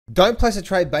Don't place a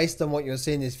trade based on what you'll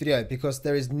see in this video because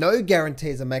there is no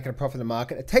guarantees of making a profit in the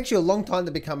market. It takes you a long time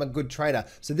to become a good trader.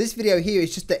 So this video here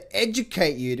is just to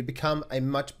educate you to become a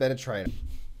much better trader.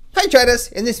 Hey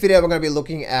traders, in this video we're going to be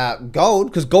looking at gold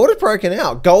because gold is broken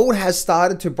out. Gold has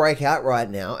started to break out right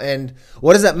now, and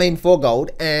what does that mean for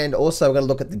gold? And also we're going to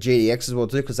look at the GDX as well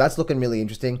too, because that's looking really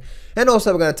interesting. And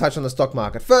also we're going to touch on the stock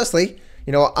market. Firstly,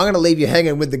 you know what, I'm going to leave you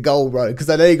hanging with the gold road because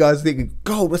I know you guys are thinking,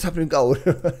 gold, what's happening to gold?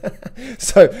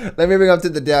 So let me bring up to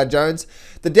the Dow Jones.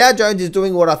 The Dow Jones is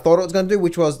doing what I thought it was going to do,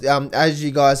 which was, as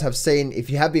you guys have seen, if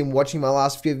you have been watching my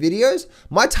last few videos,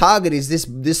 my target is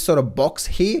this sort of box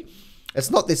here. It's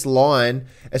not this line,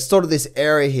 it's sort of this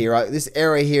area here, right? This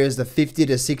area here is the 50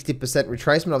 to 60%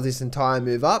 retracement of this entire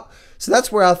move up. So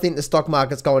that's where I think the stock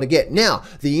market's going to get. Now,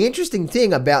 the interesting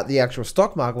thing about the actual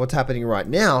stock market, what's happening right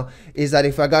now, is that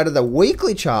if I go to the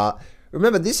weekly chart,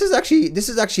 remember this is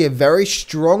actually a very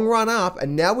strong run up,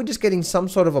 and now we're just getting some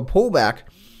sort of a pullback.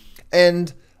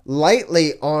 And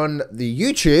lately on the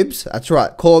YouTubes, that's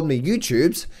right, called me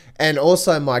YouTubes, and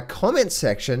also my comment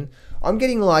section, I'm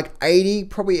getting like 80,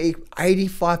 probably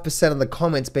 85% of the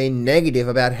comments being negative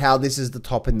about how this is the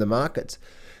top in the markets.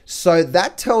 So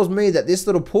that tells me that this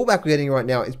little pullback we're getting right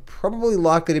now is probably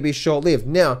likely to be short-lived.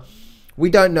 Now,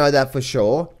 we don't know that for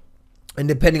sure, and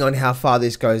depending on how far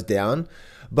this goes down,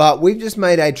 but we've just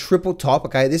made a triple top,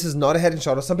 okay? This is not a head and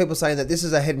shoulder. Some people are saying that this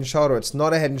is a head and shoulder. It's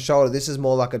not a head and shoulder. This is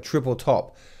more like a triple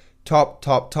top. Top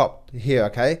here,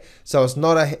 okay? So it's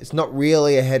not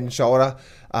really a head and shoulder.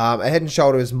 A head and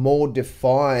shoulder is more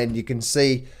defined. You can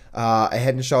see a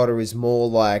head and shoulder is more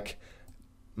like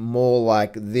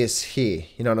this here.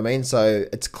 You know what I mean? So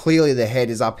it's clearly the head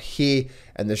is up here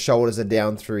and the shoulders are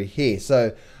down through here.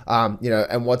 So you know,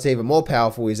 and what's even more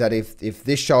powerful is that if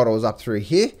this shoulder was up through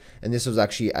here and this was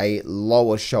actually a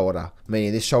lower shoulder,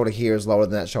 meaning this shoulder here is lower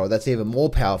than that shoulder, that's even more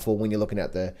powerful when you're looking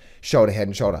at the shoulder, head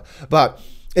and shoulder. But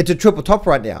it's a triple top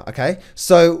right now, okay?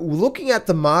 So looking at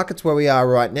the markets where we are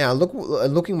right now,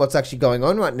 looking what's actually going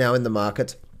on right now in the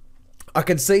markets, I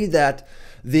can see that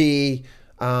this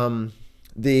pullback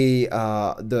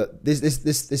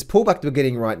that we're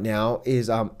getting right now is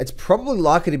it's probably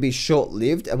likely to be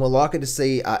short-lived, and we're likely to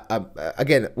see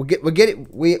again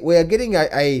we are getting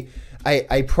a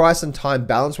price and time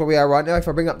balance where we are right now. If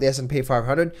I bring up the S&P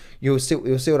 500, you'll see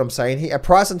what I'm saying here. A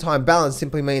price and time balance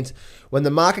simply means when the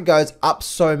market goes up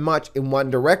so much in one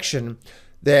direction,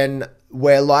 then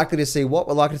we're likely to see what?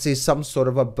 We're likely to see some sort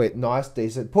of a nice,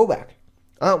 decent pullback,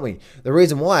 aren't we? The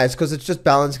reason why is because it's just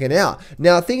balancing it out.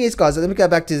 Now, the thing is, guys, let me go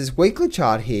back to this weekly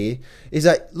chart here, is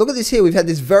that, look at this here. We've had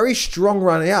this very strong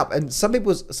run up, and some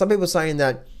people are saying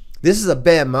that this is a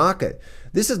bear market.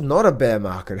 This is not a bear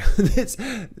market.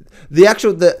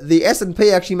 The S&P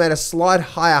actually made a slight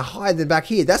higher high than back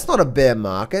here. That's not a bear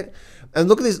market. And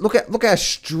look at this. Look how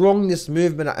strong this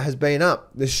movement has been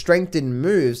up. The strength in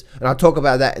moves, and I'll talk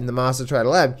about that in the Master Trader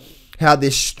Lab. How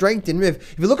this strength in move.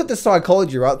 If you look at the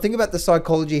psychology, right? Think about the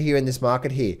psychology here in this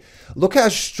market here. Look how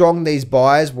strong these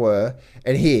buyers were.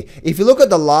 And here, if you look at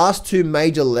the last two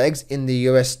major legs in the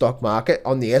US stock market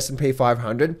on the S&P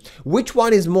 500, which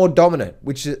one is more dominant?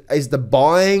 Which is the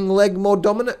buying leg more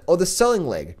dominant or the selling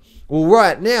leg? Well,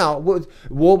 right now,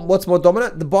 what's more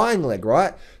dominant? The buying leg,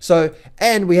 right? So,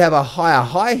 and we have a higher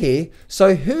high here.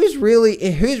 So who's really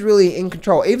in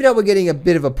control? Even though we're getting a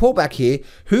bit of a pullback here,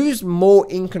 who's more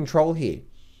in control here?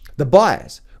 The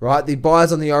buyers, right? The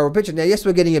buyers on the overall picture. Now, yes,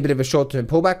 we're getting a bit of a short-term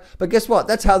pullback, but guess what?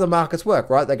 That's how the markets work,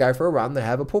 right? They go for a run, they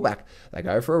have a pullback. They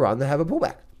go for a run, they have a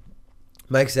pullback.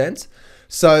 Makes sense?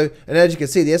 So, and as you can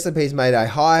see, the S&P's made a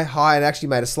high, and actually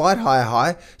made a slight higher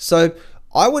high. So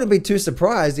I wouldn't be too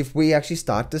surprised if we actually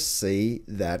start to see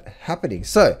that happening.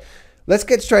 So let's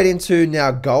get straight into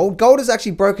now gold. Gold is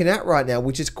actually broken out right now,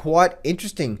 which is quite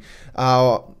interesting.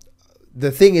 The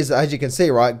thing is, as you can see,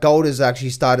 right, gold has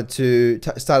actually started to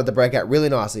break out really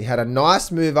nicely. Had a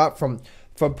nice move up from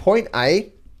point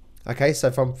A. Okay,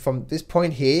 so from this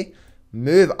point here,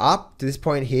 move up to this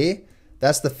point here.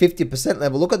 That's the 50%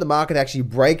 level. Look at the market actually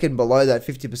breaking below that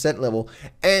 50% level,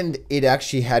 and it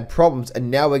actually had problems, and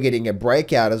now we're getting a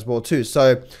breakout as well too.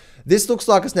 So this looks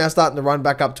like it's now starting to run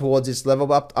back up towards this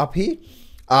level up here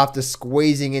after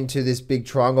squeezing into this big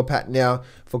triangle pattern now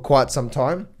for quite some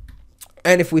time.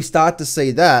 And if we start to see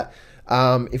that,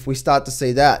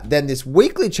 then this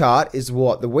weekly chart is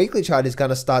what? The weekly chart is going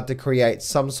to start to create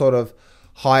some sort of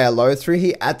higher low through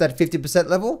here at that 50%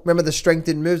 level. Remember the strength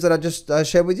in moves that I just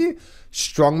shared with you?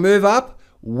 Strong move up,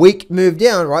 weak move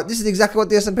down, right? This is exactly what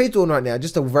the S&P is doing right now.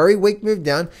 Just a very weak move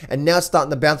down, and now it's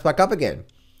starting to bounce back up again.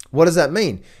 What does that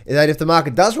mean? Is that if the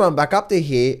market does run back up to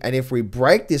here, and if we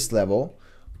break this level,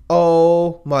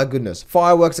 Oh my goodness.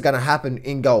 Fireworks are going to happen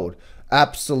in gold.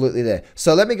 Absolutely there.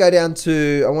 So let me go down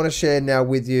to, I want to share now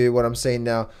with you what I'm seeing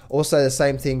now. Also the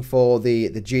same thing for the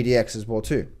GDX as well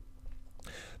too.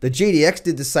 The GDX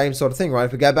did the same sort of thing, right?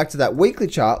 If we go back to that weekly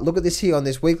chart, look at this here on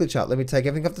this weekly chart. Let me take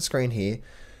everything off the screen here.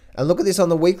 And look at this on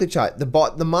the weekly chart.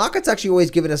 The market's actually always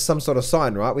given us some sort of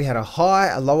sign, right? We had a high,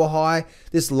 a lower high,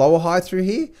 this lower high through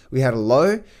here. We had a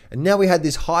low, and now we had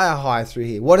this higher high through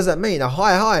here. What does that mean? A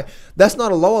higher high, that's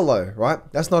not a lower low, right?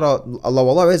 That's not a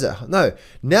lower low, is it? No.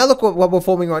 Now look what we're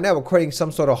forming right now. We're creating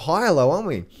some sort of higher low, aren't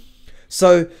we?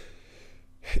 So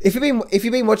if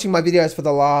you've been watching my videos for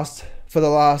the last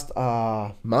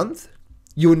month,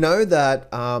 you'll know that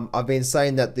I've been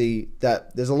saying that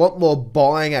there's a lot more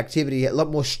buying activity, a lot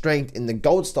more strength in the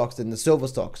gold stocks than the silver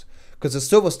stocks, because the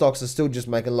silver stocks are still just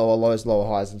making lower lows, lower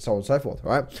highs, and so on and so forth,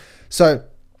 right? So,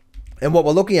 and what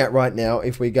we're looking at right now,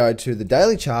 if we go to the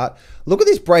daily chart, look at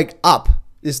this break up,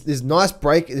 this nice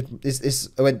break. This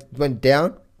went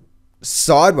down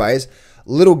sideways,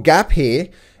 little gap here,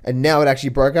 and now it actually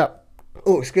broke up.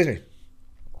 Oh, excuse me,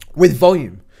 with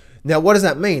volume. Now, what does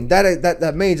that mean?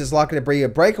 That means it's likely to be a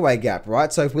breakaway gap,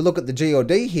 right? So if we look at the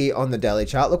GLD here on the daily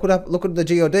chart, look at the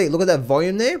GLD. Look at that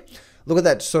volume there. Look at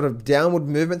that sort of downward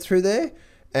movement through there.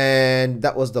 And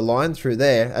that was the line through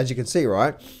there, as you can see,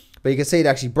 right? But you can see it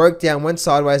actually broke down, went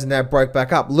sideways, and now broke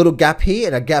back up. Little gap here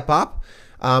and a gap up.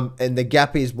 And the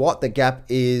gap is what? The gap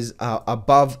is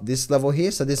above this level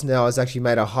here. So this now has actually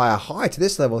made a higher high to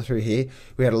this level through here.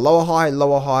 We had a lower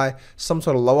high, some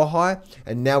sort of lower high,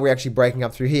 and now we're actually breaking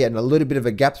up through here and a little bit of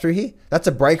a gap through here. That's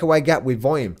a breakaway gap with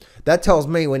volume. That tells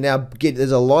me we're now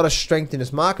there's a lot of strength in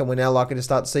this market. We're now likely to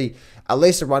start to see at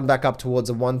least a run back up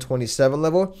towards a 127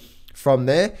 level from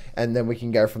there, and then we can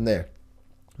go from there.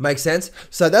 Makes sense?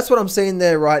 So that's what I'm seeing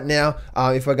there right now.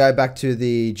 If I go back to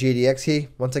the GDX here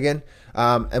once again,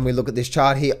 and we look at this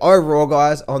chart here overall,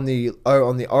 guys, on the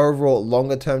overall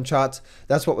longer term charts,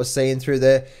 that's what we're seeing through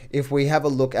there. If we have a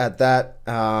look at that,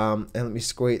 and let me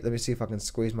see if I can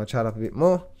squeeze my chart up a bit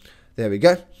more. There we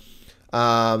go.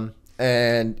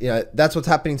 And you know, that's what's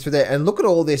happening through there. And look at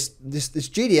all this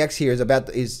GDX here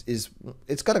is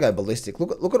it's got to go ballistic.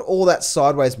 Look at all that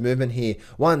sideways movement here.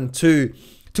 1, 2,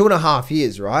 2.5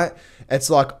 years, right? It's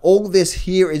like all this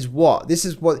here is what? This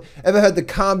is what, ever heard the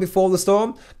calm before the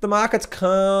storm? The market's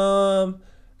calm,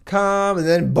 and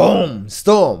then boom,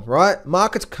 storm, right?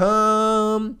 Market's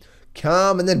calm,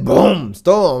 and then boom,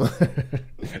 storm.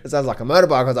 It sounds like a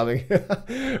motorbike or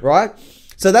something, right?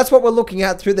 So that's what we're looking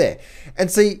at through there. And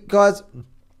see, guys,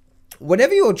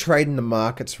 whenever you're trading the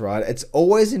markets, right, it's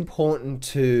always important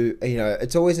to,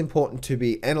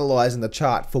 be analyzing the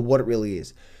chart for what it really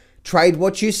is. Trade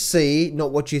what you see,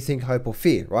 not what you think, hope, or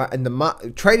fear, right? And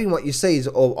trading what you see is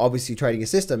obviously trading a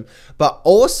system, but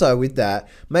also with that,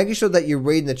 making sure that you're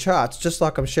reading the charts, just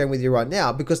like I'm sharing with you right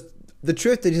now, because the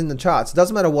truth is in the charts. It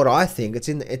doesn't matter what I think; it's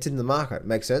in the market.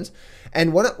 Makes sense?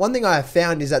 And one thing I have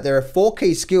found is that there are 4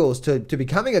 key skills to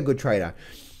becoming a good trader.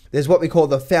 There's what we call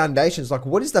the foundations. Like,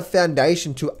 what is the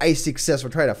foundation to a successful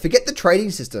trader? Forget the trading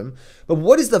system, but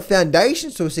what is the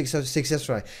foundations to a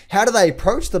successful trader? How do they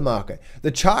approach the market?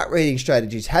 The chart reading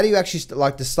strategies. How do you actually,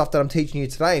 like the stuff that I'm teaching you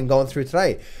today and going through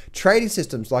today? Trading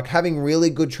systems, like having really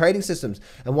good trading systems.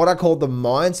 And what I call the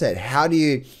mindset. How are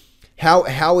you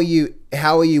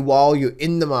while you're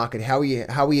in the market? How are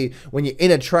you when you're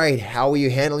in a trade? How are you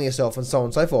handling yourself, and so on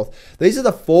and so forth? These are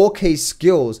the 4 key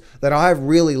skills that I have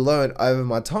really learned over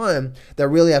my time that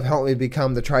really have helped me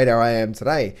become the trader I am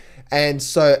today. And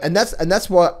that's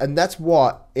what in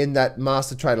that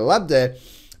Master Trader Lab there,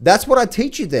 that's what I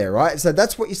teach you there, right? So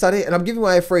that's what you study, and I'm giving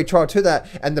away a free trial to that,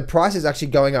 and the price is actually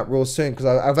going up real soon because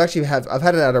I've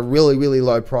had it at a really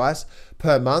low price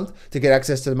per month to get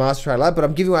access to the Master Trader Lab, but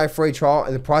I'm giving away a free trial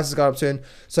and the price is going up soon.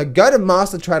 So go to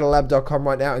mastertraderlab.com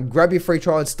right now and grab your free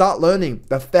trial and start learning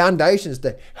the foundations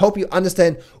to help you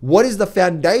understand what is the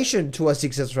foundation to a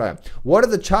successful trader. What are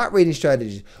the chart reading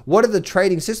strategies? What are the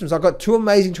trading systems? I've got 2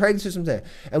 amazing trading systems there.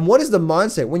 And what is the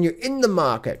mindset when you're in the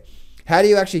market? How do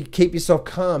you actually keep yourself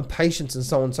calm, patience, and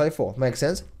so on and so forth? Make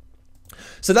sense?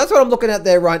 So that's what I'm looking at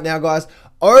there right now, guys.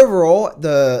 Overall,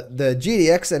 the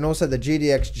GDX and also the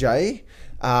GDXJ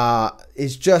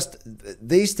is just,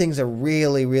 these things are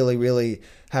really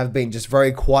have been just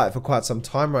very quiet for quite some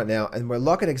time right now, and we're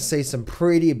likely to see some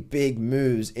pretty big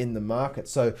moves in the market.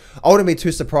 So I wouldn't be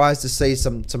too surprised to see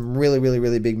some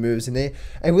really big moves in there.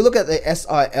 And we look at the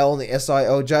SIL and the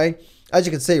SILJ. As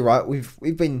you can see, right,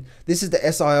 this is the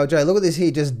SILJ. Look at this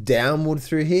here, just downward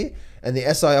through here, and the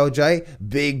SILJ,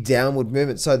 big downward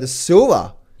movement. So the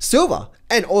silver,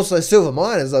 and also silver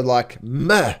miners are like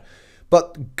meh.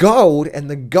 But gold and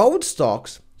the gold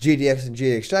stocks, GDX and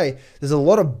GDXJ, there's a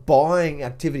lot of buying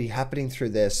activity happening through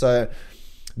there. So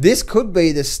this could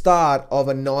be the start of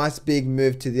a nice big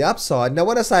move to the upside. Now,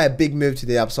 when I say a big move to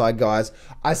the upside, guys,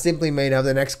 I simply mean over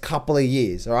the next couple of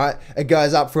years, all right? It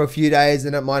goes up for a few days,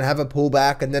 and it might have a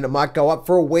pullback, and then it might go up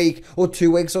for a week or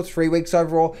 2 weeks or 3 weeks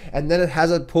overall, and then it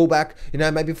has a pullback, you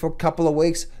know, maybe for a couple of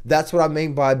weeks. That's what I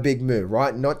mean by a big move,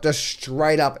 right? Not just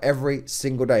straight up every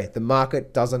single day. The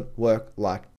market doesn't work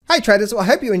like that. Hey traders, well, I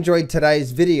hope you enjoyed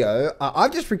today's video.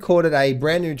 I've just recorded a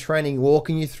brand new training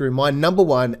walking you through my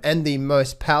 #1 and the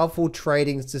most powerful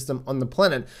trading system on the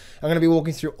planet. I'm going to be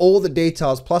walking through all the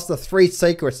details plus the 3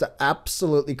 secrets to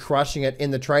absolutely crushing it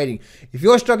in the trading. If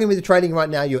you're struggling with the trading right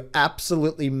now, you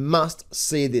absolutely must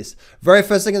see this. Very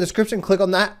first thing in the description, click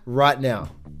on that right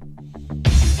now.